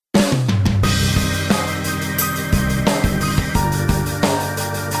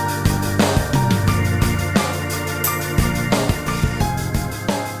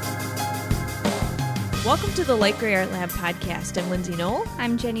the Light Gray Art Lab podcast. I'm Lindsay Knoll.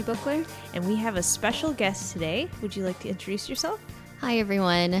 I'm Jenny Buchler. And we have a special guest today. Would you like to introduce yourself? Hi,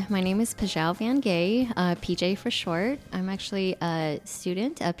 everyone. My name is Pajau Vangay, PJ for short. I'm actually a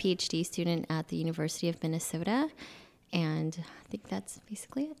student, a PhD student at the University of Minnesota. And I think that's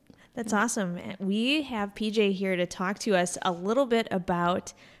basically it. That's awesome. We have PJ here to talk to us a little bit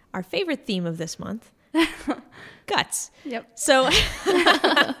about our favorite theme of this month, guts. Yep. So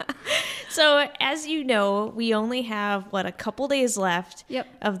as you know, we only have, a couple days left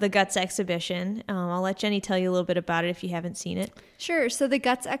of the Guts exhibition. I'll let Jenny tell you a little bit about it if you haven't seen it. Sure. So the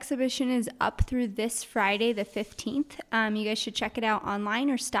Guts exhibition is up through this Friday, the 15th. You guys should check it out online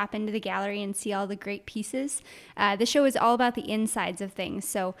or stop into the gallery and see all the great pieces. The show is all about the insides of things.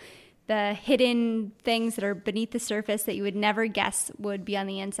 So the hidden things that are beneath the surface that you would never guess would be on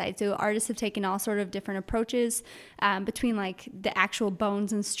the inside. So artists have taken all sort of different approaches between like the actual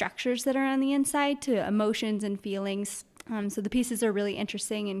bones and structures that are on the inside to emotions and feelings. So the pieces are really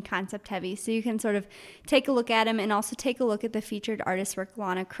interesting and concept heavy. So you can sort of take a look at them and also take a look at the featured artist work,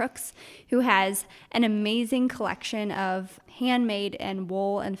 Lana Crooks, who has an amazing collection of handmade and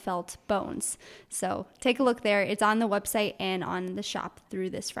wool and felt bones. So take a look there. It's on the website and on the shop through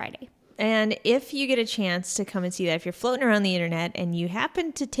this Friday. And if you get a chance to come and see that, if you're floating around the internet and you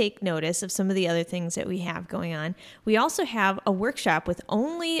happen to take notice of some of the other things that we have going on, we also have a workshop with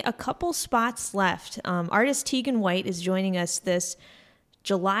only a couple spots left. Artist Tegan White is joining us this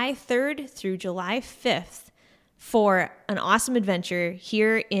July 3rd through July 5th for an awesome adventure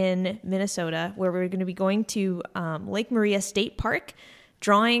here in Minnesota, where we're going to be going to Lake Maria State Park,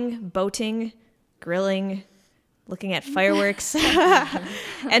 drawing, boating, grilling, looking at fireworks,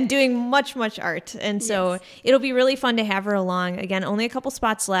 and doing much, much art. And so It'll be really fun to have her along. Again, only a couple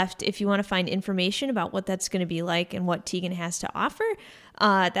spots left. If you want to find information about what that's going to be like and what Tegan has to offer,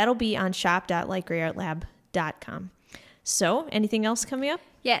 that'll be on shop.lightgrayartlab.com. So anything else coming up?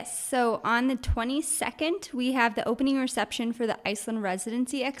 Yes. So on the 22nd, we have the opening reception for the Iceland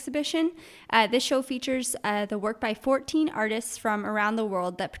Residency Exhibition. This show features the work by 14 artists from around the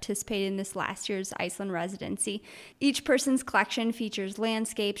world that participated in this last year's Iceland Residency. Each person's collection features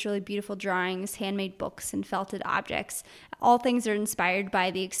landscapes, really beautiful drawings, handmade books, and felted objects. All things are inspired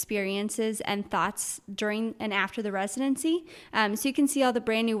by the experiences and thoughts during and after the residency. So you can see all the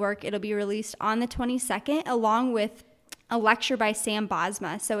brand new work. It'll be released on the 22nd, along with a lecture by Sam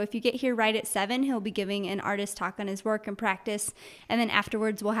Bosma. So if you get here right at 7, he'll be giving an artist talk on his work and practice. And then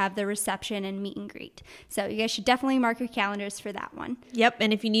afterwards, we'll have the reception and meet and greet. So you guys should definitely mark your calendars for that one. Yep.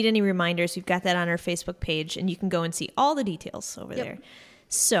 And if you need any reminders, we've got that on our Facebook page, and you can go and see all the details over there.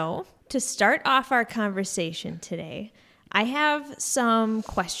 So to start off our conversation today, I have some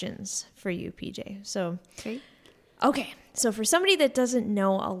questions for you, PJ. So, okay. So for somebody that doesn't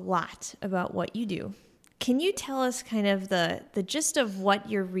know a lot about what you do, can you tell us kind of the gist of what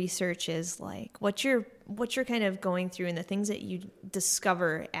your research is like, what you're kind of going through and the things that you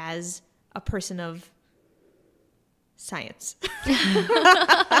discover as a person of science?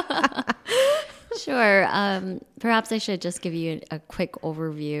 Sure. Perhaps I should just give you a quick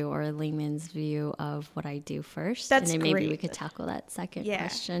overview or a layman's view of what I do first. That's and then maybe we could tackle that second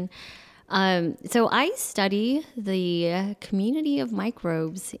question. So I study the community of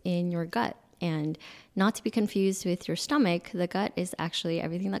microbes in your gut. And not to be confused with your stomach, the gut is actually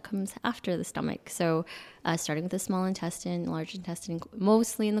everything that comes after the stomach. So starting with the small intestine, large intestine,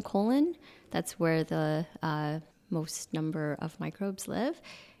 mostly in the colon, that's where the most number of microbes live.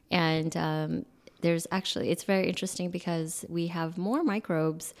 And it's very interesting because we have more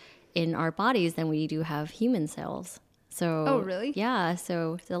microbes in our bodies than we do have human cells. So, oh, really? Yeah.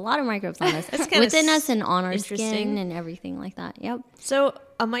 So there's a lot of microbes on us, within us and on our skin and everything like that. Yep. So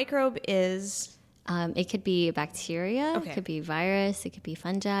a microbe is? It could be a bacteria. Okay. It could be a virus. It could be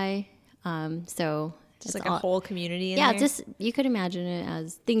fungi. So just like a whole community in there? Yeah, just you could imagine it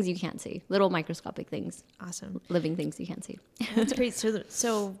as things you can't see, little microscopic things. Awesome. Living things you can't see. That's great.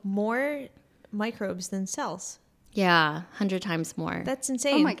 So more microbes than cells. Yeah, 100 times more. That's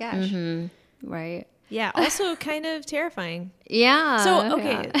insane. Oh my gosh. Mm-hmm. Right. Yeah, also kind of terrifying. Yeah. So,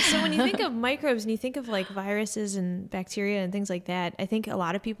 okay, so when you think of microbes and you think of like viruses and bacteria and things like that, I think a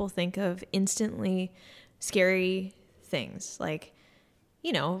lot of people think of instantly scary things. Like,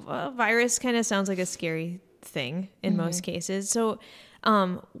 a virus kind of sounds like a scary thing in most cases. So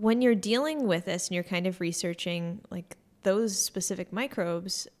when you're dealing with this and you're kind of researching like those specific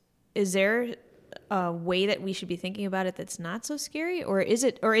microbes, is there a way that we should be thinking about it that's not so scary, or is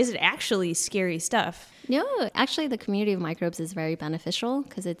it actually scary stuff? No, actually the community of microbes is very beneficial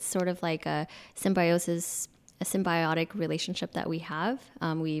because it's sort of like a symbiosis a symbiotic relationship that we have.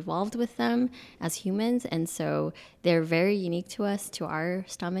 We evolved with them as humans, and so they're very unique to us, to our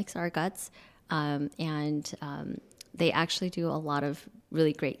stomachs, our guts, and they actually do a lot of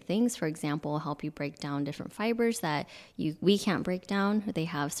really great things. For example, help you break down different fibers that we can't break down. They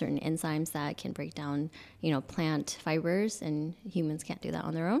have certain enzymes that can break down, plant fibers, and humans can't do that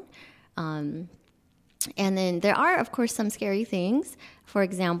on their own. And then there are, of course, some scary things. For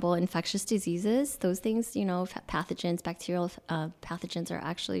example, infectious diseases. Those things, pathogens, bacterial pathogens are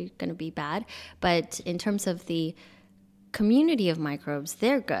actually going to be bad. But in terms of the community of microbes,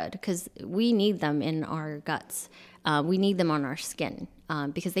 they're good because we need them in our guts. We need them on our skin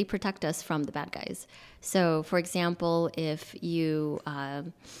because they protect us from the bad guys. So, for example, if you, I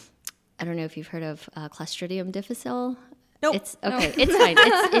don't know if you've heard of Clostridium difficile. Nope. It's okay. It's fine.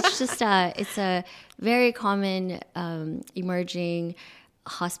 It's just it's a very common emerging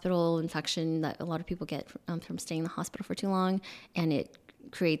hospital infection that a lot of people get from staying in the hospital for too long, and it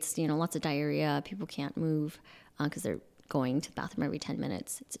creates lots of diarrhea. People can't move because they're going to the bathroom every 10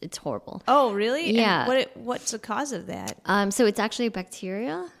 minutes. It's horrible. Oh, really? Yeah. And what's the cause of that? So it's actually a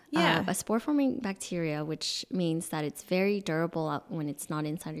bacteria. Yeah. A spore-forming bacteria, which means that it's very durable when it's not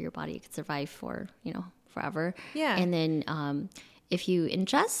inside of your body. It can survive for, forever. Yeah. And then if you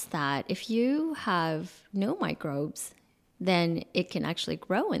ingest that, if you have no microbes, then it can actually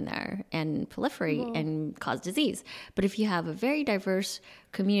grow in there and proliferate and cause disease. But if you have a very diverse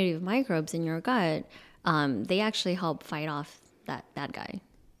community of microbes in your gut, they actually help fight off that bad guy.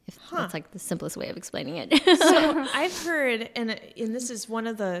 That's like the simplest way of explaining it. So I've heard, and this is one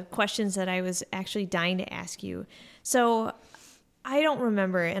of the questions that I was actually dying to ask you. So I don't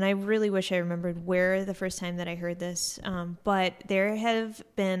remember, and I really wish I remembered where the first time that I heard this, but there have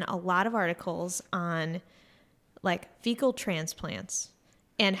been a lot of articles on like fecal transplants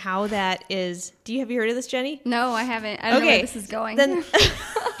and how that is. Have you heard of this, Jenny? No, I haven't. I don't know where this is going. Then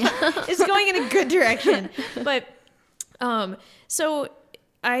it's going in a good direction. But so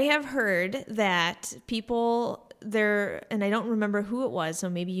I have heard that people there, and I don't remember who it was, so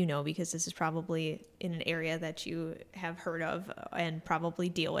maybe because this is probably in an area that you have heard of and probably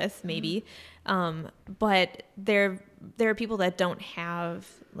deal with, maybe. But there are people that don't have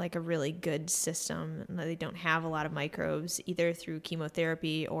like a really good system. They don't have a lot of microbes, either through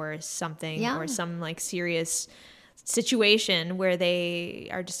chemotherapy or something, or some like serious situation where they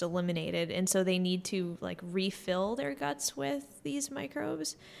are just eliminated, and so they need to like refill their guts with these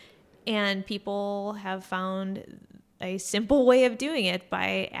microbes. And people have found a simple way of doing it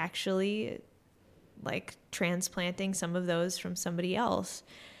by actually like transplanting some of those from somebody else.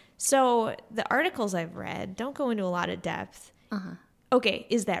 So the articles I've read don't go into a lot of depth. Okay,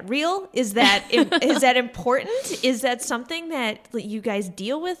 is that real? Is that is that important? Is that something that you guys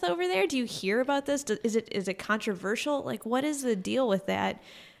deal with over there? Do you hear about this? Is it controversial? Like, what is the deal with that?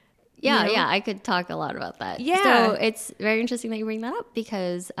 Yeah, I could talk a lot about that. Yeah. So it's very interesting that you bring that up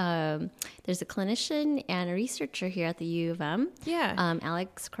because there's a clinician and a researcher here at the U of M,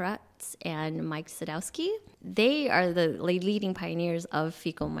 Alex Kratz and Mike Sadowski. They are the leading pioneers of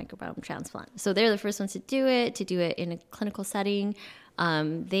fecal microbiome transplant. So they're the first ones to do it in a clinical setting.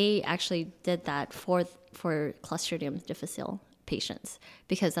 They actually did that for Clostridium difficile patients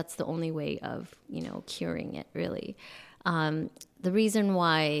because that's the only way of, curing it, really. The reason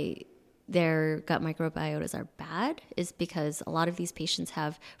why their gut microbiotas are bad is because a lot of these patients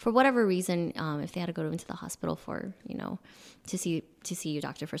have, for whatever reason, if they had to go into the hospital for, to see a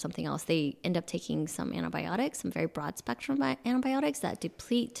doctor for something else, they end up taking some antibiotics, some very broad spectrum antibiotics that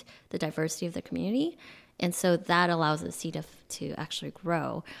deplete the diversity of the community. And so that allows the C. diff to actually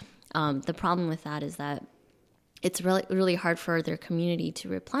grow. The problem with that is that it's really, really hard for their community to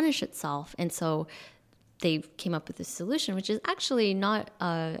replenish itself. And so they came up with this solution, which is actually not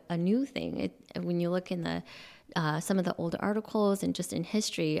a new thing. When you look in some of the older articles and just in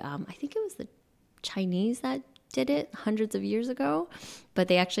history, I think it was the Chinese that did it hundreds of years ago, but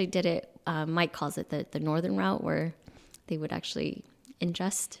they actually did it. Mike calls it the northern route, where they would actually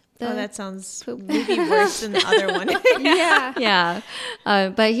ingest. That sounds maybe worse than the other one. Yeah.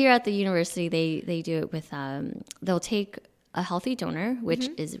 But here at the university, they do it with they'll take a healthy donor, which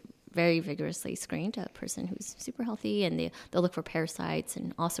is very vigorously screened, a person who's super healthy, and they'll look for parasites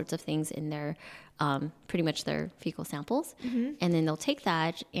and all sorts of things in their pretty much their fecal samples. And then they'll take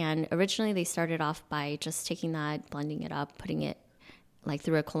that, and originally they started off by just taking that, blending it up, putting it like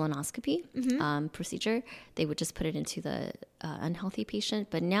through a colonoscopy procedure. They would just put it into the unhealthy patient,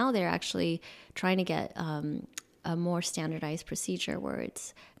 but now they're actually trying to get a more standardized procedure where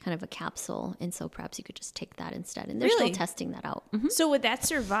it's kind of a capsule, and so perhaps you could just take that instead. And they're still testing that out. So would that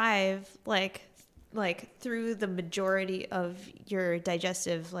survive like like through the majority of your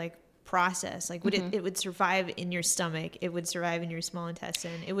digestive like process, like would it would survive in your stomach, it would survive in your small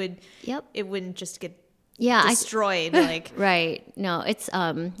intestine, it wouldn't just get destroyed like right. No, it's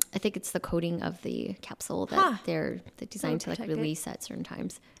I think it's the coating of the capsule that they're designed to like release at certain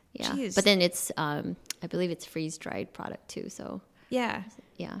times. Yeah. Jeez. But then it's I believe it's freeze dried product too, so yeah,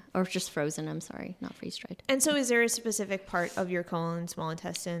 or just frozen. I'm sorry, not freeze dried. And so, is there a specific part of your colon, small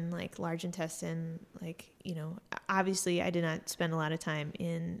intestine, like large intestine? Like, you know, obviously, I did not spend a lot of time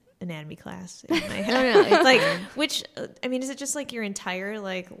in anatomy class. In my head. No, it's like which. I mean, is it just like your entire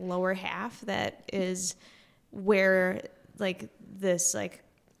like lower half that is where like this like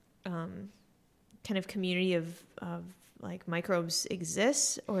kind of community of like microbes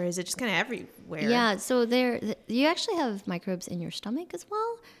exists, or is it just kind of everywhere? Yeah, so you actually have microbes in your stomach as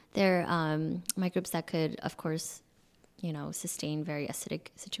well. They're microbes that could, of course, you know, sustain very acidic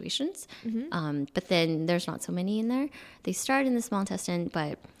situations. But then there's not so many in there. They start in the small intestine,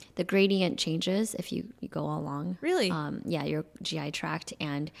 but the gradient changes if you go along. Really? Yeah, your GI tract,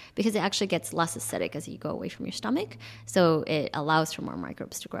 and because it actually gets less acidic as you go away from your stomach, so it allows for more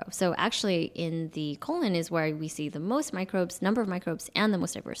microbes to grow. So actually in the colon is where we see the most microbes, number of microbes, and the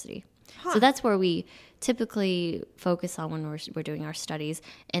most diversity. So that's where we typically focus on when we're doing our studies.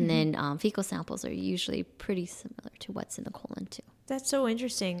 And then fecal samples are usually pretty similar to what's in the colon too. That's so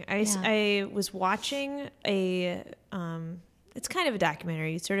interesting. I was watching a, it's kind of a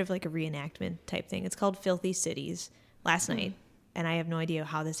documentary, sort of like a reenactment type thing. It's called Filthy Cities last night. And I have no idea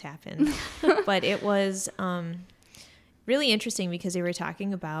how this happened. But it was really interesting because they were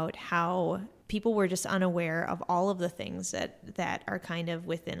talking about how people were just unaware of all of the things that are kind of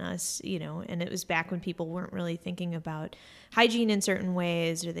within us, you know, and it was back when people weren't really thinking about hygiene in certain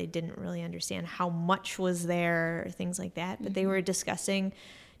ways, or they didn't really understand how much was there, or things like that. But they were discussing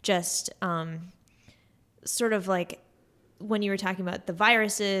just sort of like when you were talking about the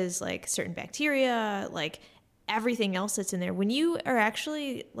viruses, like certain bacteria, like everything else that's in there, when you are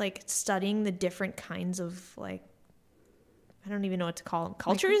actually like studying the different kinds of like, I don't even know what to call them,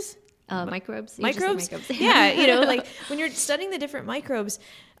 cultures? Microbes. Yeah, you know, like when you're studying the different microbes,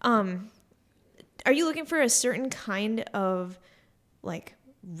 are you looking for a certain kind of like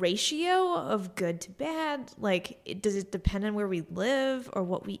ratio of good to bad? Like, does it depend on where we live or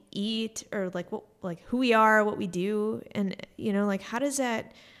what we eat, or like what, like who we are, what we do? And, you know, like how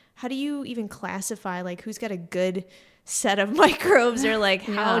do you even classify like who's got a good set of microbes, or like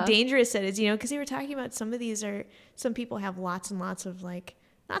how dangerous it is, you know? Because they were talking about some people have lots and lots of like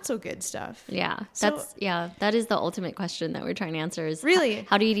not so good stuff. Yeah. That is the ultimate question that we're trying to answer is really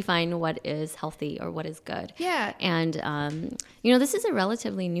how do you define what is healthy or what is good? Yeah. And, you know, this is a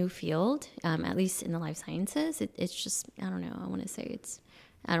relatively new field, at least in the life sciences. It's just, I don't know.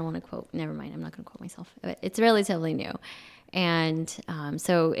 I don't want to quote, never mind. I'm not going to quote myself. But it's relatively new. And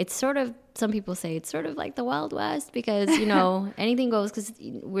so it's sort of, some people say it's sort of like the Wild West because, you know, anything goes, because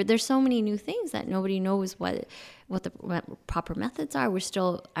there's so many new things that nobody knows what the proper methods are. We're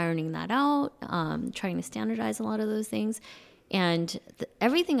still ironing that out, trying to standardize a lot of those things. And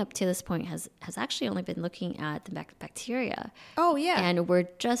everything up to this point has actually only been looking at the bacteria. Oh, yeah. And we're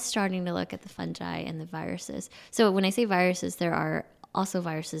just starting to look at the fungi and the viruses. So when I say viruses, there are also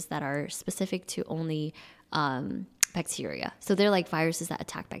viruses that are specific to only bacteria. So they're like viruses that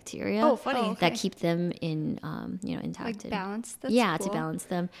attack bacteria. Oh, funny. That keep them in, intact. Like balanced? That's cool. To balance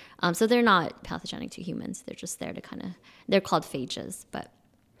them. So they're not pathogenic to humans. They're just there to they're called phages, but.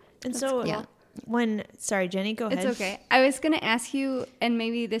 And so sorry, Jenny, go ahead. It's okay. I was going to ask you, and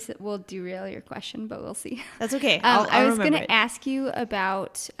maybe this will derail your question, but we'll see. That's okay. I was going to ask you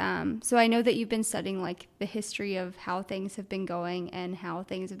about, so I know that you've been studying like the history of how things have been going and how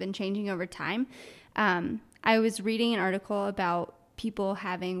things have been changing over time. I was reading an article about people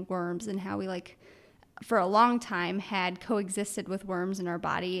having worms and how we like for a long time had coexisted with worms in our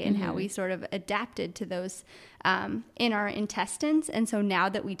body and how we sort of adapted to those in our intestines. And so now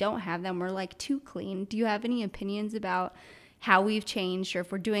that we don't have them, we're like too clean. Do you have any opinions about how we've changed, or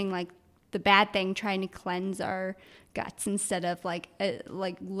if we're doing like the bad thing, trying to cleanse our guts instead of like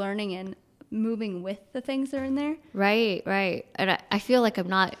learning and moving with the things that are in there? Right. And I feel like I'm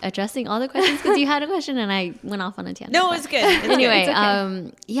not addressing all the questions because you had a question and I went off on a tangent. No, it's good. Anyway,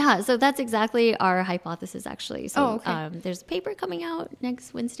 it's okay. So that's exactly our hypothesis actually. So there's a paper coming out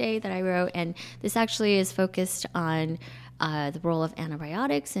next Wednesday that I wrote, and this actually is focused on the role of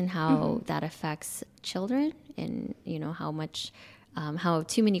antibiotics and how that affects children, and, you know, how much how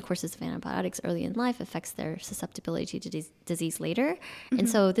too many courses of antibiotics early in life affects their susceptibility to disease later. And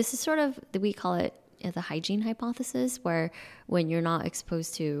so this is sort of, we call it the hygiene hypothesis, where when you're not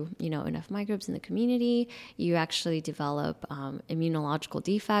exposed to, enough microbes in the community, you actually develop immunological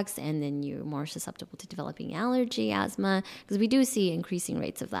defects, and then you're more susceptible to developing allergy, asthma, because we do see increasing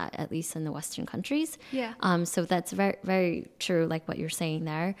rates of that, at least in the Western countries. Yeah. So that's very, very true, like what you're saying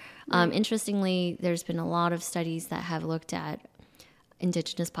there. Right. Interestingly, there's been a lot of studies that have looked at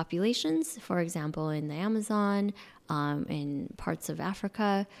indigenous populations, for example, in the Amazon, in parts of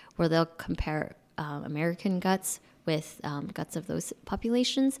Africa, where they'll compare American guts with guts of those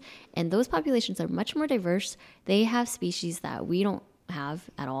populations. And those populations are much more diverse. They have species that we don't have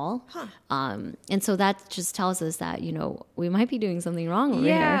at all. Huh. And so that just tells us that, we might be doing something wrong over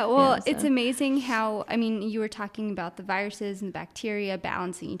here. Yeah, well, it's amazing how, you were talking about the viruses and the bacteria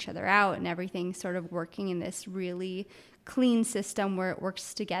balancing each other out and everything sort of working in this really clean system where it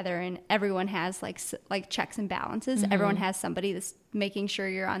works together, and everyone has like checks and balances. Mm-hmm. Everyone has somebody that's making sure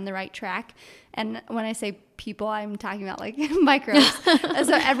you're on the right track. And when I say people, I'm talking about like microbes.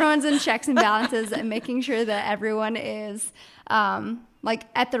 So everyone's in checks and balances and making sure that everyone is like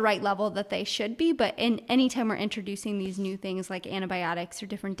at the right level that they should be. But anytime we're introducing these new things like antibiotics or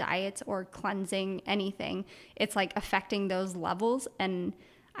different diets or cleansing anything, it's like affecting those levels. And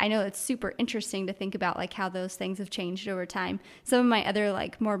I know it's super interesting to think about like how those things have changed over time. Some of my other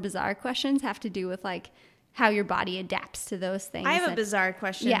like more bizarre questions have to do with like how your body adapts to those things. I have a bizarre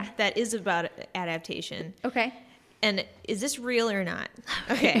question that is about adaptation. Okay. And is this real or not?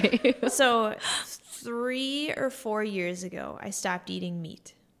 Okay. So 3 or 4 years ago, I stopped eating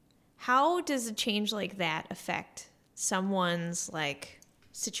meat. How does a change like that affect someone's like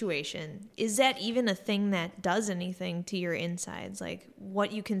situation? Is that even a thing that does anything to your insides? Like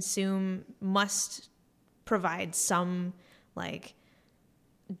what you consume must provide some like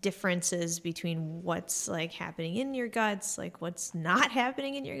differences between what's like happening in your guts, like what's not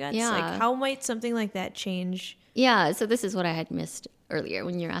happening in your guts. Yeah. Like how might something like that change? Yeah, so this is what I had missed earlier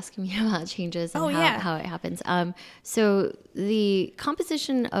when you're asking me about changes and how it happens. So the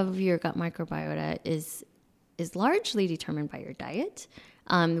composition of your gut microbiota is largely determined by your diet.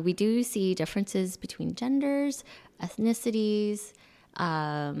 We do see differences between genders, ethnicities,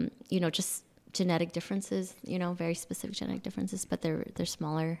 just genetic differences, very specific genetic differences, but they're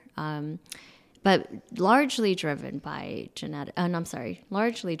smaller. But largely driven by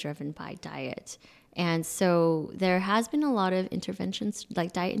largely driven by diet. And so there has been a lot of interventions,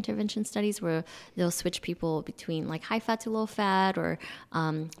 like diet intervention studies, where they'll switch people between like high fat to low fat or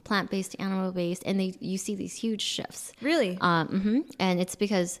plant-based to animal-based, and you see these huge shifts. Really? Mm-hmm. And it's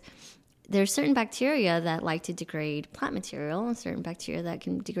because there's certain bacteria that like to degrade plant material and certain bacteria that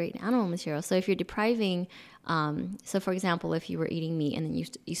can degrade animal material. So if you're depriving, so for example, if you were eating meat and then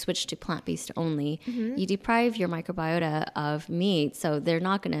you switch to plant-based only, mm-hmm. you deprive your microbiota of meat. So they're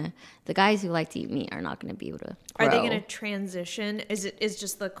not going to, the guys who like to eat meat are not going to be able to grow. Are they going to transition? Is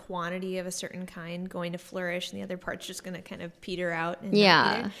just the quantity of a certain kind going to flourish and the other part's just going to kind of peter out? And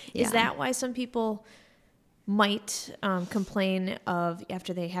Is that why some people might complain of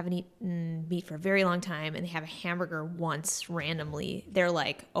after they haven't eaten meat for a very long time and they have a hamburger once randomly, they're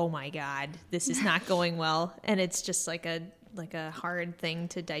like, oh my God, this is not going well. And it's just like a hard thing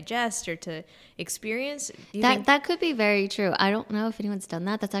to digest or to experience. That could be very true. I don't know if anyone's done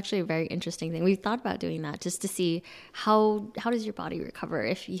that. That's actually a very interesting thing. We've thought about doing that just to see how does your body recover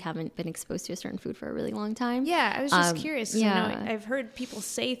if you haven't been exposed to a certain food for a really long time. Yeah, I was just curious. Yeah. I've heard people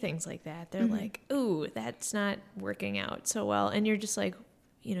say things like that. They're mm-hmm. like, ooh, that's not working out so well. And you're just like,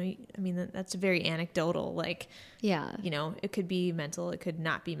 that's very anecdotal. Like, it could be mental. It could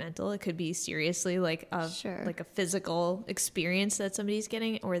not be mental. It could be seriously like a physical experience that somebody's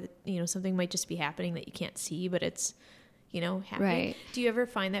getting, or, something might just be happening that you can't see, but it's, happening. Right. Do you ever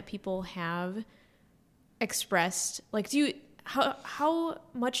find that people have expressed, like, how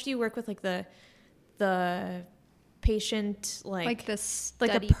much do you work with like the patient, like the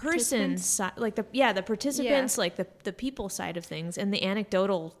person side, like the participants, like the people side of things, and the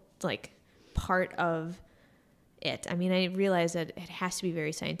anecdotal like part of it? I mean, I realize that it has to be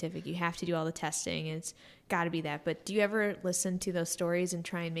very scientific. You have to do all the testing, and it's got to be that. But do you ever listen to those stories and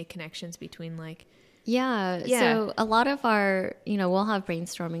try and make connections between like? Yeah. So a lot of our, we'll have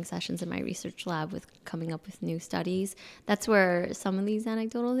brainstorming sessions in my research lab with coming up with new studies. That's where some of these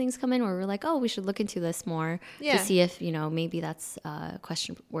anecdotal things come in, where we're like, oh, we should look into this more to see if, maybe that's a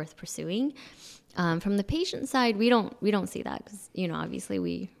question worth pursuing. From the patient side, we don't see that because,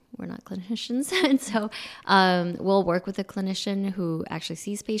 obviously we're not clinicians. And so we'll work with a clinician who actually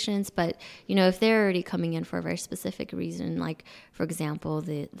sees patients. But, if they're already coming in for a very specific reason, like, for example,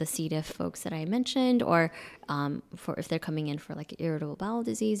 the C. diff folks that I mentioned, or for if they're coming in for like irritable bowel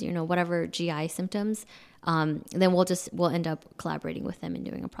disease, whatever GI symptoms, then we'll end up collaborating with them and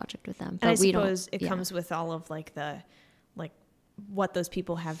doing a project with them. But and I suppose it comes with all of like what those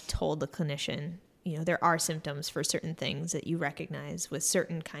people have told the clinician. There are symptoms for certain things that you recognize with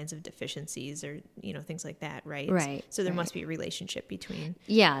certain kinds of deficiencies or, things like that, right? Right. So there must be a relationship between.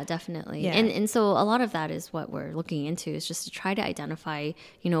 Yeah, definitely. Yeah. And so a lot of that is what we're looking into, is just to try to identify,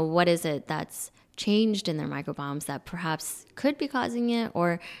 what is it that's changed in their microbiomes that perhaps could be causing it,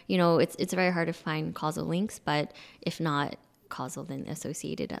 or, it's very hard to find causal links, but if not causal, then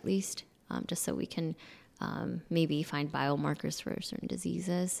associated at least, just so we can maybe find biomarkers for certain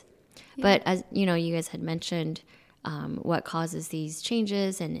diseases. Yeah. But as you guys had mentioned, what causes these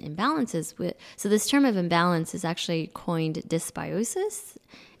changes and imbalances. So this term of imbalance is actually coined dysbiosis,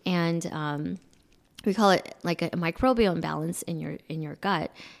 and we call it like a microbial imbalance in your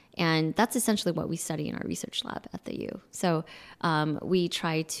gut. And that's essentially what we study in our research lab at the U. So we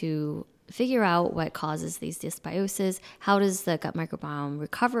try to figure out what causes these dysbiosis. How does the gut microbiome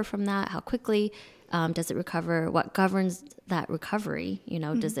recover from that? How quickly does it recover? What governs that recovery?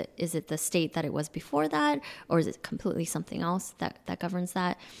 Is it the state that it was before that, or is it completely something else that governs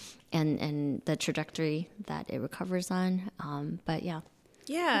that, and the trajectory that it recovers on? But yeah,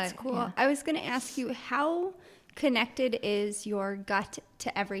 that's cool. Yeah. I was going to ask you, how connected is your gut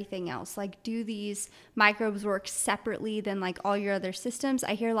to everything else? Like, do these microbes work separately than like all your other systems?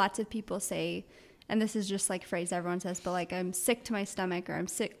 I hear lots of people say, and this is just like a phrase everyone says, but like, I'm sick to my stomach, or I'm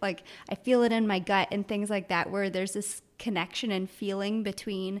sick, like I feel it in my gut, and things like that, where there's this connection and feeling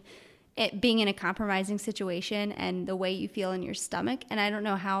between it being in a compromising situation and the way you feel in your stomach. And I don't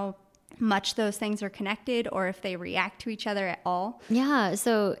know how much those things are connected, or if they react to each other at all. Yeah,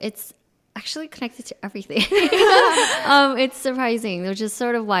 so it's actually connected to everything. It's surprising, which is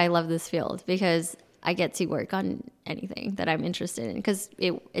sort of why I love this field, because I get to work on anything that I'm interested in, because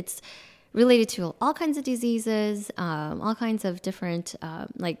it's related to all kinds of diseases, all kinds of different,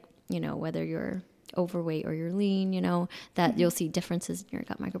 whether you're overweight or you're lean, that you'll see differences in your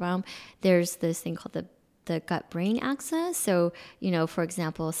gut microbiome. There's this thing called the gut-brain axis. So, for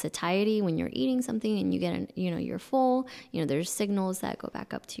example, satiety, when you're eating something and you get, you're full, there's signals that go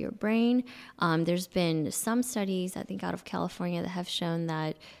back up to your brain. There's been some studies, I think out of California, that have shown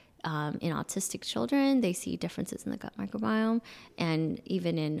that in autistic children, they see differences in the gut microbiome, and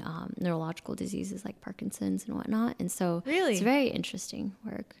even in neurological diseases like Parkinson's and whatnot. And so really, it's very interesting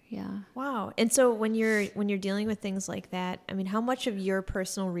work. Yeah. Wow. And so when you're dealing with things like that, I mean, how much of your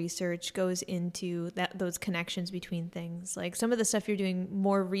personal research goes into those connections between things? Like some of the stuff you're doing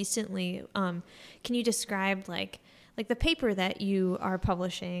more recently, can you describe like the paper that you are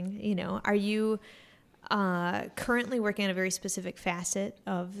publishing? Are you currently working on a very specific facet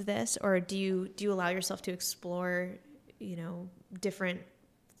of this, or do you allow yourself to explore, different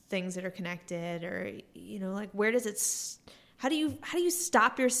things that are conneced, or like where does it? How do you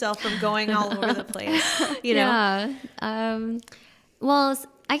stop yourself from going all over the place? Yeah. Well,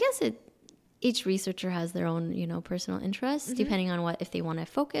 I guess each researcher has their own, personal interests, mm-hmm. depending on if they want to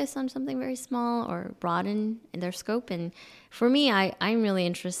focus on something very small or broaden their scope. And for me, I'm really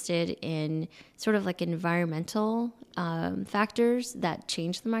interested in sort of like environmental factors that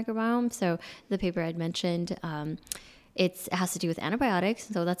change the microbiome. So the paper I'd mentioned, it has to do with antibiotics.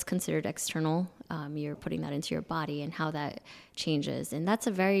 So that's considered external. You're putting that into your body and how that changes. And that's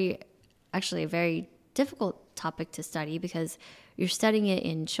a very difficult topic to study, because you're studying it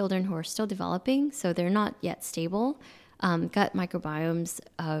in children who are still developing, so they're not yet stable. Gut microbiomes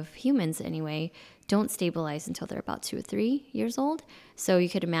of humans, anyway, don't stabilize until they're about 2 or 3 years old. So you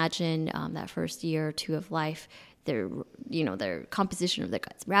could imagine that first year or two of life, their composition of the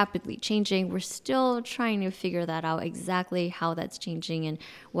gut's rapidly changing. We're still trying to figure that out, exactly how that's changing and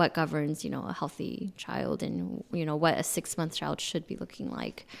what governs, a healthy child, and, what a 6-month child should be looking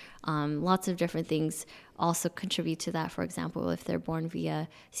like. Lots of different things also contribute to that. For example, if they're born via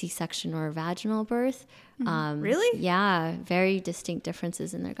C-section or vaginal birth. Really? Yeah, very distinct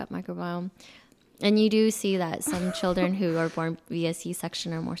differences in their gut microbiome. And you do see that some children who are born via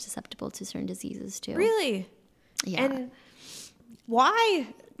C-section are more susceptible to certain diseases too. Really? Yeah. And why?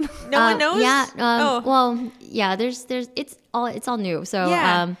 No one knows? Yeah. Well, yeah, it's all new. So,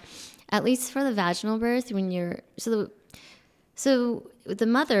 yeah. At least for the vaginal birth, So the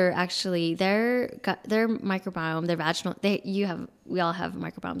mother actually, their microbiome, their vaginal, we all have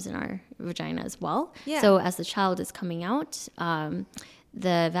microbiomes in our vagina as well. Yeah. So as the child is coming out,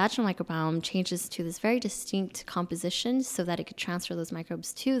 the vaginal microbiome changes to this very distinct composition so that it could transfer those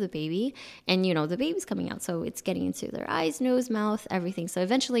microbes to the baby. And, the baby's coming out, so it's getting into their eyes, nose, mouth, everything. So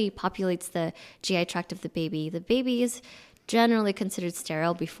eventually populates the GI tract of the baby. The baby is generally considered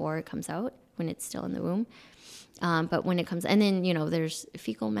sterile before it comes out, when it's still in the womb. But when it comes, and then, there's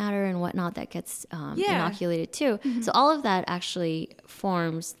fecal matter and whatnot that gets inoculated too. Mm-hmm. So all of that actually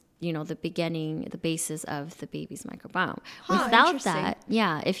forms the basis of the baby's microbiome. Without that,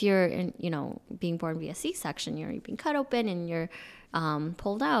 if you're, being born via C-section, you're being cut open and you're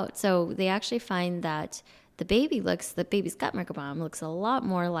pulled out. So they actually find that the baby's gut microbiome looks a lot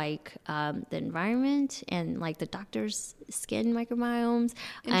more like the environment and like the doctor's skin microbiomes.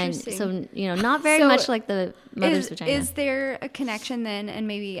 And so, not very much like the mother's vagina. Is there a connection then, and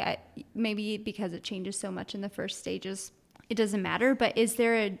maybe because it changes so much in the first stages, it doesn't matter, but is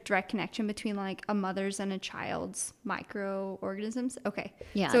there a direct connection between like a mother's and a child's microorganisms? Okay.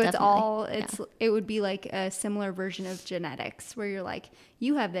 Yeah. So definitely. It would be like a similar version of genetics where you're like,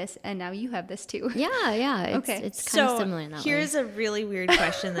 you have this and now you have this too. Yeah. It's kind of similar in that way. Here's a really weird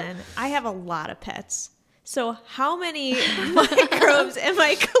question then. I have a lot of pets. So how many microbes am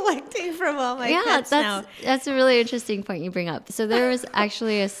I collecting from all my pets now? That's a really interesting point you bring up. So there was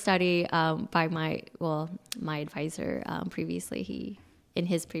actually a study by my advisor previously. In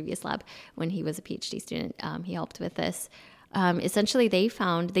his previous lab, when he was a PhD student, he helped with this. Essentially, they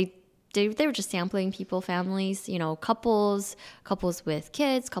found they were just sampling people, families, couples with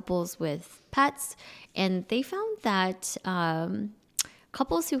kids, couples with pets, and they found that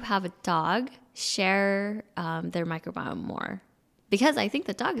couples who have a dog share their microbiome more, because I think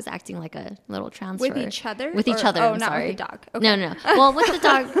the dog is acting like a little transfer. With each other? With each other, Oh, I'm not sorry. with the dog. Okay. No. Well, with the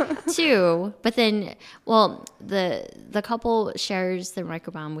dog too, but then, the couple shares their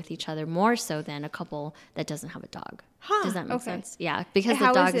microbiome with each other more so than a couple that doesn't have a dog. Huh. Does that make sense? Yeah, because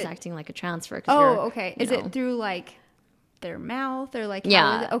How the dog is is it? acting like a transfer. Okay. Is it through like their mouth or like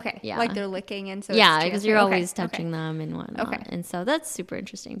like they're licking, and so because you're always touching them and whatnot, and so that's super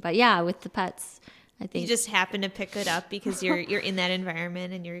interesting. But with the pets, I think you just happen to pick it up because you're in that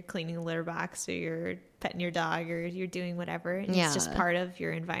environment and you're cleaning the litter box, or you're petting your dog, or you're doing whatever, and it's just part of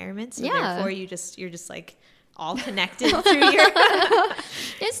your environment. So therefore you're just like all connected through your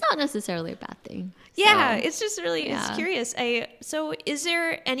It's not necessarily a bad thing. Yeah, it's just really it's curious. So is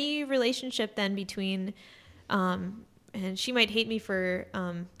there any relationship then between and she might hate me for,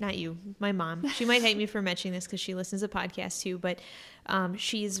 not you, my mom. She might hate me for mentioning this because she listens to podcasts too, but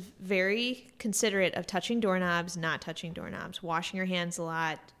she's very considerate of touching doorknobs, not touching doorknobs, washing her hands a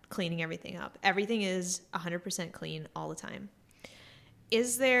lot, cleaning everything up. Everything is 100% clean all the time.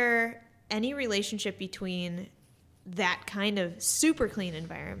 Is there any relationship between that kind of super clean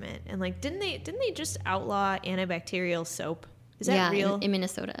environment and like, didn't they just outlaw antibacterial soap? Is that real? In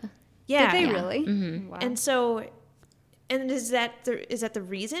Minnesota. Yeah. Did they really? Mm-hmm. Wow. And so... And is that the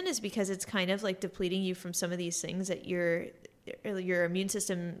reason? Is because it's kind of like depleting you from some of these things that your immune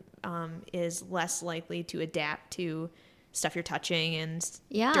system is less likely to adapt to stuff you're touching and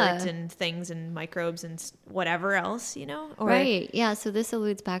dirt and things and microbes and whatever else, Right. Yeah. So this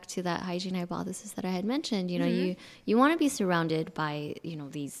alludes back to that hygiene hypothesis that I had mentioned. You want to be surrounded by,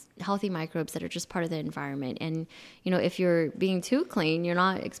 these healthy microbes that are just part of the environment. And, if you're being too clean, you're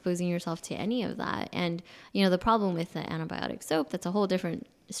not exposing yourself to any of that. And, the problem with the antibiotic soap, that's a whole different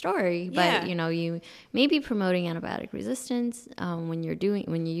story. But, you may be promoting antibiotic resistance when you're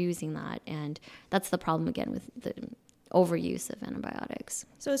using that. And that's the problem again with the overuse of antibiotics.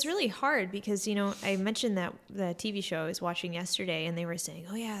 So it's really hard because, I mentioned that the TV show I was watching yesterday, and they were saying,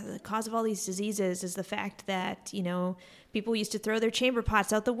 the cause of all these diseases is the fact that, people used to throw their chamber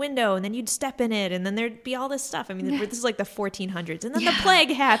pots out the window and then you'd step in it and then there'd be all this stuff. I mean, this is like the 1400s, and then the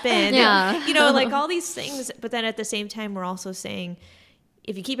plague happened, like all these things. But then at the same time, we're also saying,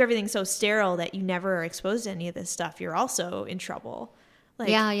 if you keep everything so sterile that you never are exposed to any of this stuff, you're also in trouble. So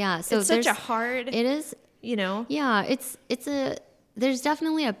it's such a hard... It is... there's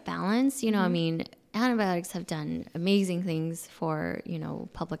definitely a balance, I mean, antibiotics have done amazing things for,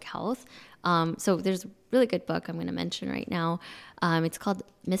 public health. So there's a really good book I'm going to mention right now. It's called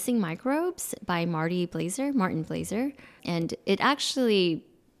Missing Microbes by Martin Blaser. And it actually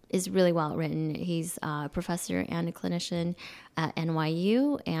is really well written. He's a professor and a clinician at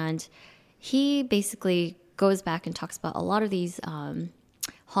NYU. And he basically goes back and talks about a lot of these,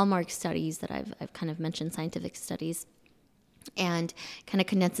 hallmark studies that I've kind of mentioned, scientific studies, and kind of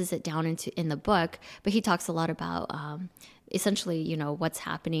condenses it down in the book. But he talks a lot about essentially, what's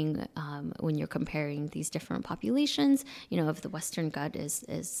happening when you're comparing these different populations. If the Western gut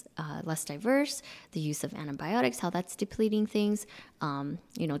is less diverse, the use of antibiotics, how that's depleting things,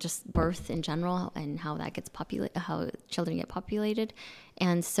 just birth in general and how that gets how children get populated.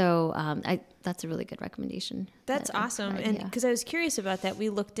 And so that's a really good recommendation. That's awesome. And because I was curious about that, we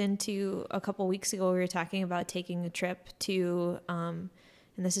looked into a couple weeks ago, we were talking about taking a trip to, and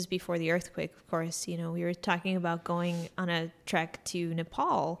this is before the earthquake, of course, we were talking about going on a trek to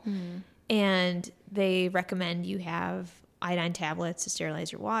Nepal, and they recommend you have iodine tablets to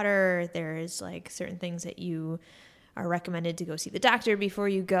sterilize your water. There's like certain things that you are recommended to go see the doctor before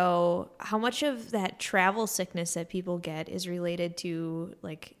you go. How much of that travel sickness that people get is related to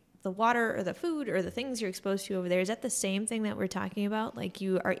like the water or the food or the things you're exposed to over there? Is that the same thing that we're talking about? Like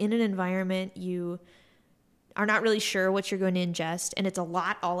you are in an environment, you are not really sure what you're going to ingest, and it's a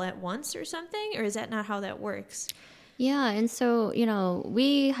lot all at once or something? Or is that not how that works? Yeah. And so,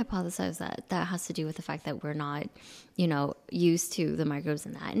 we hypothesize that has to do with the fact that we're not, used to the microbes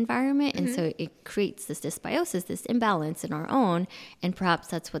in that environment. And so it creates this dysbiosis, this imbalance in our own. And perhaps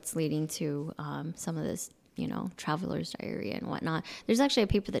that's what's leading to some of this, traveler's diarrhea and whatnot. There's actually a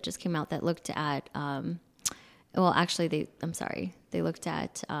paper that just came out that looked at, they looked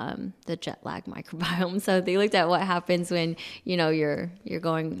at the jet lag microbiome. So they looked at what happens when, you're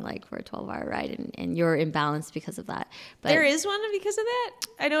going like for a 12-hour ride and you're imbalanced because of that. But there is one because of that?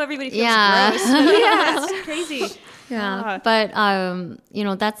 I know everybody feels gross. That's crazy. Yeah. But,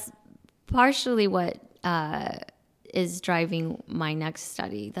 that's partially what is driving my next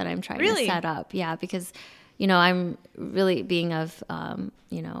study that I'm trying to set up. Yeah, because I'm really being of,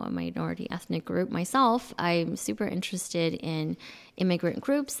 a minority ethnic group myself. I'm super interested in immigrant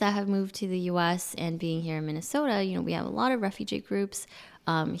groups that have moved to the U.S. and being here in Minnesota. We have a lot of refugee groups,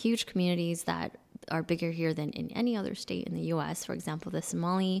 huge communities that are bigger here than in any other state in the U.S. For example, the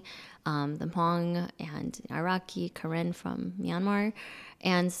Somali, the Hmong, and Iraqi, Karen from Myanmar.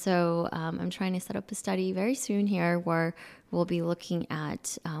 And so I'm trying to set up a study very soon here where we'll be looking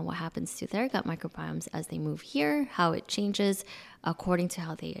at what happens to their gut microbiomes as they move here, how it changes according to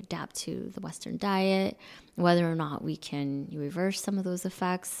how they adapt to the Western diet, whether or not we can reverse some of those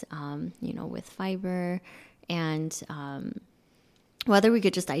effects, with fiber, and whether we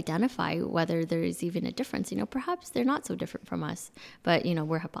could just identify whether there is even a difference. Perhaps they're not so different from us, but,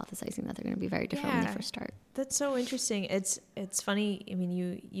 we're hypothesizing that they're going to be very different when they first start. That's so interesting. It's funny. I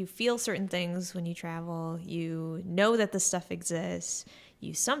mean, you feel certain things when you travel. You know that the stuff exists.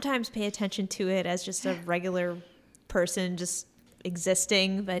 You sometimes pay attention to it as just a regular person just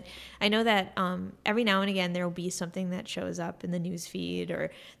existing. But I know that every now and again there will be something that shows up in the news feed,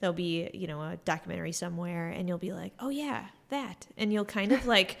 or there'll be, a documentary somewhere, and you'll be like, oh yeah, that. And you'll kind of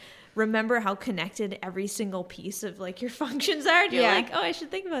like remember how connected every single piece of like your functions are. And you're like, oh, I should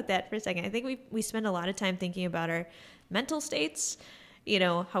think about that for a second. I think we spend a lot of time thinking about our mental states,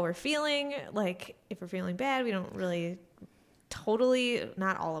 how we're feeling. Like if we're feeling bad, we don't really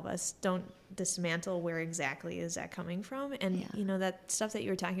not all of us don't dismantle where exactly is that coming from. And that stuff that you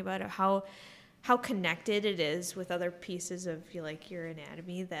were talking about, how connected it is with other pieces of your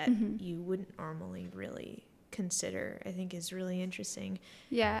anatomy that you wouldn't normally really consider, I think is really interesting.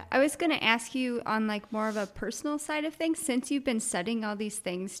 Yeah, I was going to ask you on like more of a personal side of things. Since you've been studying all these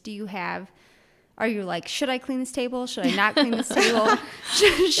things, are you like, should I clean this table? Should I not clean this table?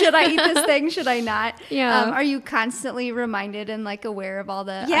 Should I eat this thing? Should I not? Yeah. Are you constantly reminded and like aware of all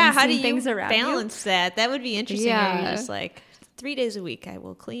the how do you things around you? Balance that? That would be interesting. Yeah. You're just like 3 days a week, I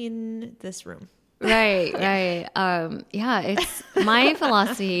will clean this room. Right. It's my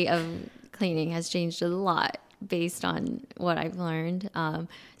philosophy of cleaning has changed a lot based on what I've learned.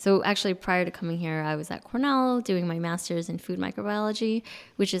 So actually prior to coming here, I was at Cornell doing my master's in food microbiology,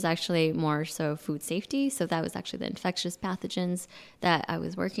 which is actually more so food safety. So that was actually the infectious pathogens that I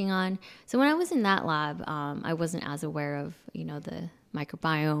was working on. So when I was in that lab, I wasn't as aware of, the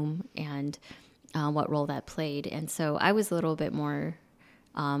microbiome and what role that played. And so I was a little bit more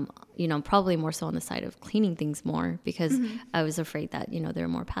probably more so on the side of cleaning things more because I was afraid that, there were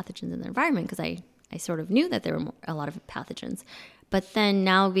more pathogens in the environment because I sort of knew that there were a lot of pathogens. But then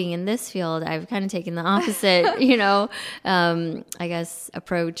now being in this field, I've kind of taken the opposite, I guess,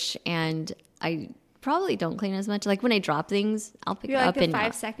 approach. And I probably don't clean as much. Like when I drop things, I'll pick it up. You're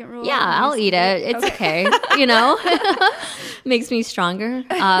like the 5-second rule? Yeah, I'll eat it. It's okay. Makes me stronger.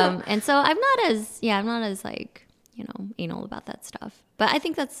 And so I'm not as like, anal about that stuff. But I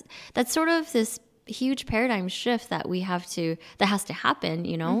think that's sort of this huge paradigm shift that has to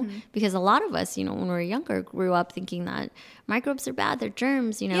happen, because a lot of us, when we were younger, grew up thinking that microbes are bad, they're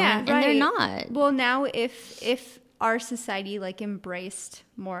germs, and they're not. Well, now if our society like embraced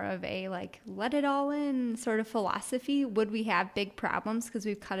more of a like let it all in sort of philosophy, would we have big problems because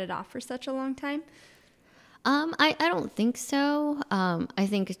we've cut it off for such a long time? I don't think so. I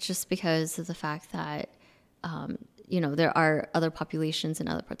think it's just because of the fact that, there are other populations in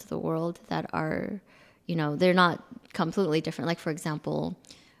other parts of the world that are, they're not completely different. Like, for example,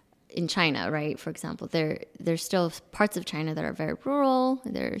 in China, right? For example, there's still parts of China that are very rural.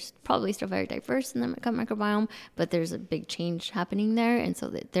 There's probably still very diverse in the gut microbiome, but there's a big change happening there. And so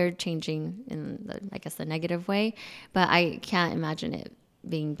that they're changing in the negative way. But I can't imagine it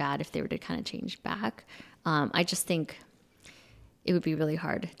being bad if they were to kind of change back. I just think it would be really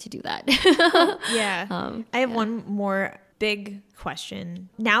hard to do that. Yeah. I have one more big question.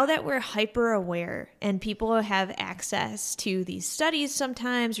 Now that we're hyper aware and people have access to these studies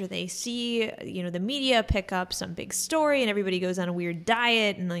sometimes, or they see, the media pick up some big story and everybody goes on a weird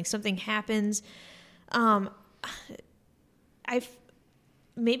diet and like something happens.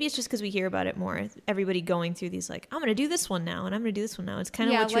 Maybe it's just because we hear about it more. Everybody going through these like, I'm going to do this one now and I'm going to do this one now. It's kind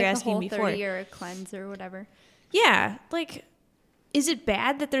of what you're asking before. Yeah, like the whole 30-year cleanse or whatever. Yeah. Like, is it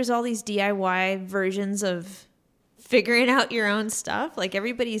bad that there's all these DIY versions of figuring out your own stuff? Like,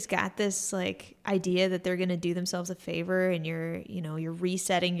 everybody's got this like idea that they're going to do themselves a favor, and you're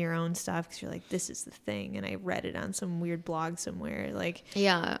resetting your own stuff because you're like, this is the thing. And I read it on some weird blog somewhere. Like,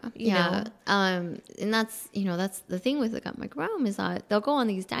 yeah. And that's the thing with the gut microbiome is that they'll go on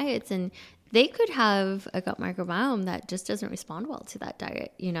these diets and they could have a gut microbiome that just doesn't respond well to that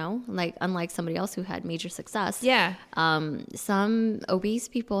diet, like unlike somebody else who had major success. Yeah. Some obese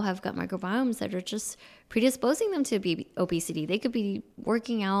people have gut microbiomes that are just predisposing them to obesity. They could be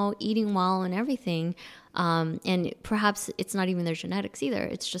working out, eating well and everything. And perhaps it's not even their genetics either.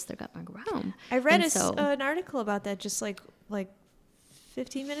 It's just their gut microbiome. I read an article about that just like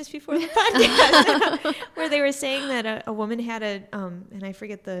 15 minutes before the podcast where they were saying that a woman had and I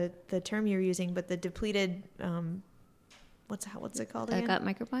forget the term you're using, but the depleted, what's it called again? A gut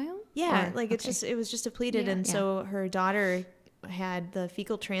microbiome? Yeah. It was just depleted. Yeah, So her daughter had the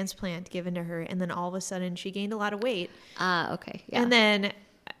fecal transplant given to her, and then all of a sudden she gained a lot of weight. Okay. Yeah.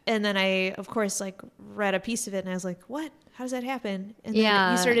 And then I, of course, like read a piece of it and I was like, what? How does that happen? And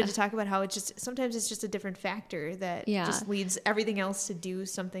then you started to talk about how sometimes it's just a different factor that just leads everything else to do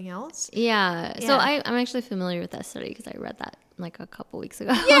something else. Yeah. So I'm actually familiar with that study because I read that like a couple weeks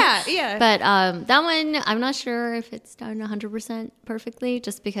ago. Yeah. But that one, I'm not sure if it's done 100% perfectly,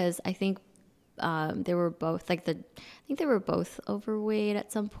 just because I think they were both they were both overweight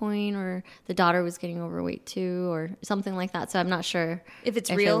at some point, or the daughter was getting overweight too, or something like that. So I'm not sure if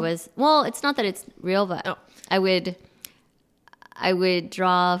it's real. It's not that it's real, but I would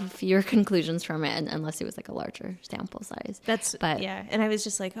draw fewer conclusions from it unless it was like a larger sample size. And I was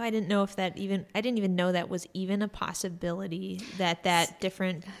just like, I didn't even know that was even a possibility that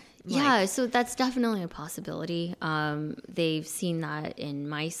different. Yeah, so that's definitely a possibility. They've seen that in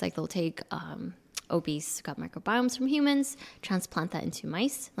mice, like they'll take obese gut microbiomes from humans, transplant that into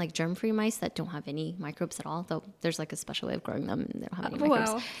mice, like germ-free mice that don't have any microbes at all, though there's like a special way of growing them and they don't have any microbes.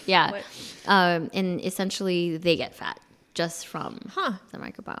 Wow. Yeah. And essentially they get fat just from the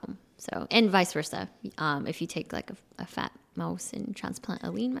microbiome. So, and vice versa. If you take like a fat mouse and transplant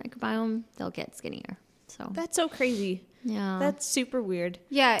a lean microbiome, they'll get skinnier. So that's so crazy. Yeah. That's super weird.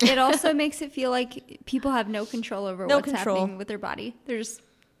 Yeah. It also makes it feel like people have no control over what's happening with their body. They're just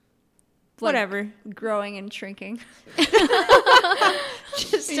whatever, growing and shrinking. It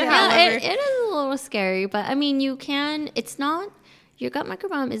is a little scary, but I mean, your gut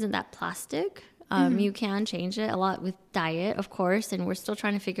microbiome isn't that plastic. You can change it a lot with diet, of course, and we're still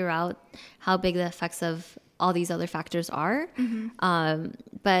trying to figure out how big the effects of all these other factors are.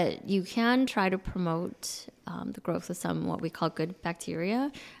 But you can try to promote the growth of some what we call good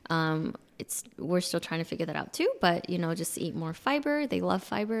bacteria. We're still trying to figure that out too, but just eat more fiber. They love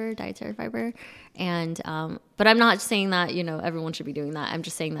fiber, dietary fiber. And but I'm not saying that everyone should be doing that. I'm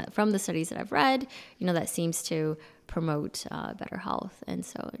just saying that from the studies that I've read, that seems to promote better health. And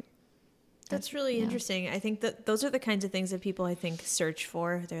so that's really interesting. I think that those are the kinds of things that people, I think, search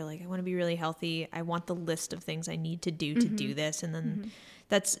for. They're like, I want to be really healthy. I want the list of things I need to do to do this. And then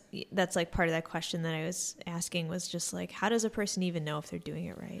that's like part of that question that I was asking was just like, how does a person even know if they're doing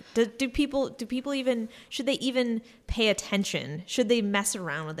it right? Do people even, should they even pay attention? Should they mess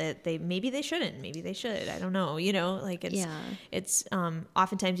around with it? Maybe they shouldn't. Maybe they should. I don't know. It's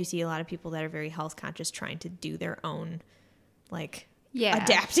oftentimes you see a lot of people that are very health conscious trying to do their own,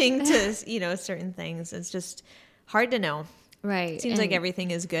 adapting to, certain things. It's just hard to know. Right. It seems like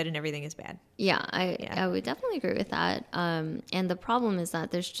everything is good and everything is bad. Yeah, I would definitely agree with that. And the problem is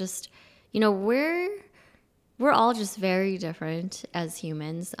that there's just, we're we're all just very different as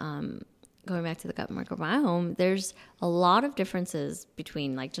humans. Going back to the gut microbiome, there's a lot of differences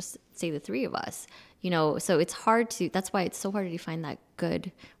between, like, just say the three of us, so it's hard that's why it's so hard to define that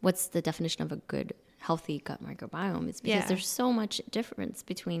good, what's the definition of a good, healthy gut microbiome. It's because there's so much difference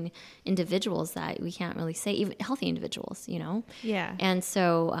between individuals that we can't really say, even healthy individuals, Yeah. And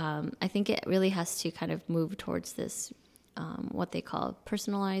so I think it really has to kind of move towards this what they call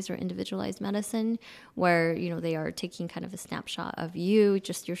personalized or individualized medicine, where, they are taking kind of a snapshot of you,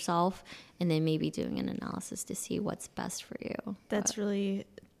 just yourself, and then maybe doing an analysis to see what's best for you. That's really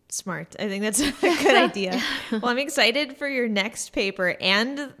smart. I think that's a good idea. Well, I'm excited for your next paper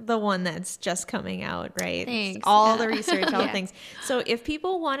and the one that's just coming out, right? Thanks. All the research, all the things. So if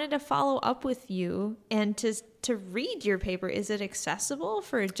people wanted to follow up with you and to read your paper, is it accessible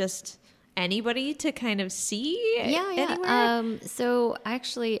for just anybody to kind of see anywhere? So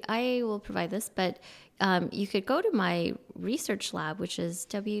actually, I will provide this, but you could go to my research lab, which is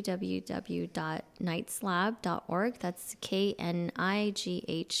www.knightslab.org. That's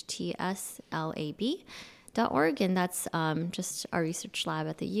KNIGHTSLAB.org. And that's just our research lab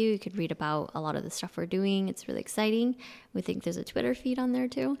at the U. You could read about a lot of the stuff we're doing. It's really exciting. We think there's a Twitter feed on there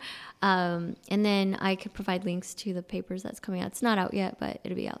too. And then I could provide links to the papers that's coming out. It's not out yet, but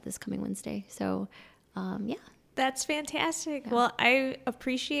it'll be out this coming Wednesday. So, yeah. That's fantastic. Yeah. Well, I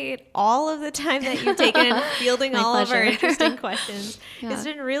appreciate all of the time that you've taken in fielding all of our interesting questions. It's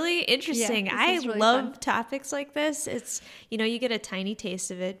been really interesting. I really love topics like this. It's, you get a tiny taste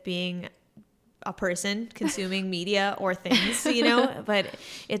of it being a person consuming media or things, but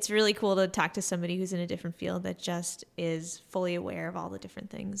it's really cool to talk to somebody who's in a different field that just is fully aware of all the different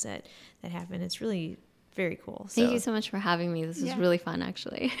things that happen. It's really very cool. Thank you so much for having me. This was really fun,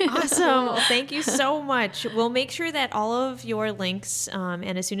 actually. Awesome. Well, thank you so much. We'll make sure that all of your links,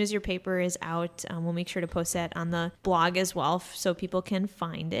 and as soon as your paper is out, we'll make sure to post that on the blog as well so people can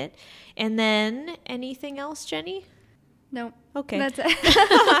find it. And then anything else, Jenny? No. Okay. That's it.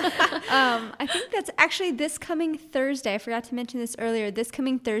 I think that's actually this coming Thursday. I forgot to mention this earlier. This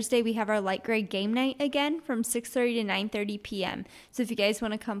coming Thursday, we have our light gray game night again from 6:30 to 9:30 p.m. So if you guys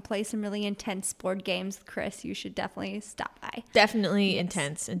want to come play some really intense board games with Chris, you should definitely stop by. Definitely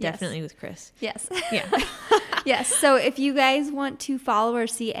intense and definitely with Chris. Yes. Yeah. Yes. So if you guys want to follow or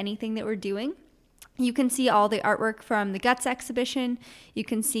see anything that we're doing, you can see all the artwork from the Guts exhibition. You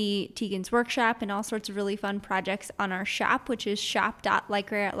can see Tegan's workshop and all sorts of really fun projects on our shop, which is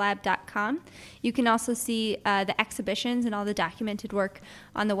shop.lightgrayatlab.com. You can also see the exhibitions and all the documented work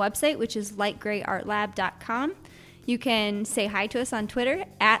on the website, which is lightgrayartlab.com. You can say hi to us on Twitter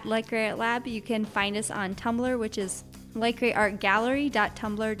at lightgrayatlab. You can find us on Tumblr, which is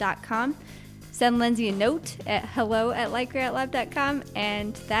lightgrayartgallery.tumblr.com. Send Lindsay a note at hello@lightgrayatlab.com,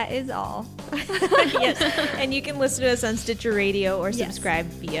 and that is all. Yes, and you can listen to us on Stitcher Radio or subscribe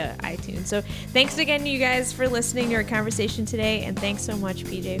via iTunes. So thanks again, you guys, for listening to our conversation today, and thanks so much,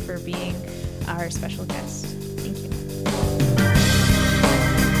 PJ, for being our special guest. Thank you.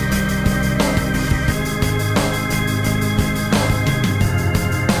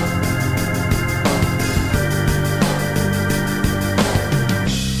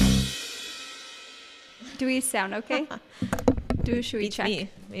 Do we sound okay? Should we check? Me.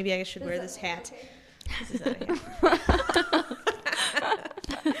 Maybe I should wear this hat. This is not a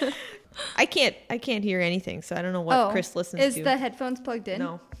hat. I can't hear anything, so I don't know what Chris listens to. Is the headphones plugged in?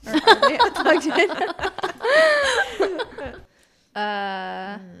 No. Or are they plugged in?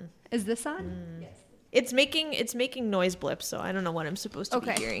 Is this on? Yes. It's making noise blips, so I don't know what I'm supposed to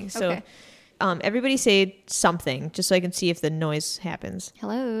be hearing. So everybody say something just so I can see if the noise happens.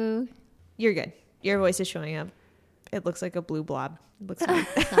 Hello. You're good. Your voice is showing up. It looks like a blue blob. It looks like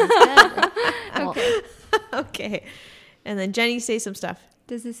Sounds good. okay. Okay. And then Jenny, say some stuff.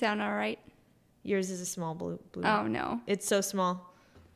 Does this sound all right? Yours is a small blue. Oh, no. It's so small.